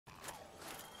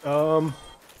Oh.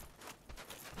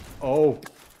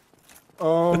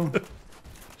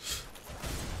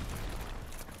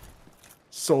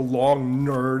 So long,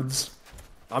 nerds.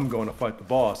 I'm going to fight the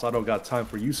boss. I don't got time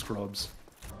for you scrubs.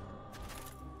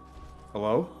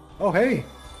 Hello? Oh, hey.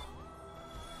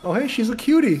 Oh, hey, she's a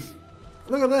cutie.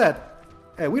 Look at that.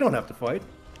 Hey, we don't have to fight.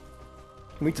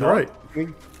 Can we talk? Right.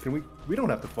 We don't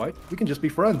have to fight. We can just be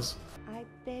friends. I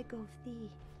beg of thee,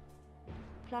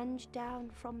 plunge down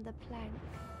from the plank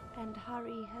and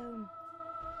hurry home.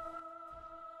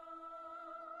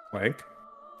 Plank?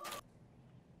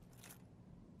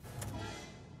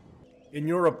 In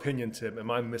your opinion, Tim,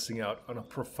 am I missing out on a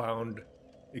profound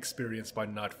experience by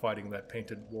not fighting that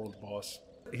Painted World boss?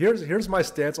 Here's my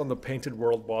stance on the Painted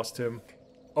World boss, Tim.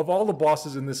 Of all the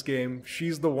bosses in this game,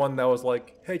 she's the one that was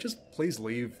like, hey, just please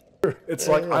leave. It's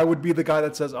like, I would be the guy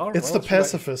that says, all right. It's the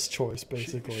pacifist choice,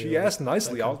 basically. She asked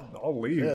nicely, I'll leave.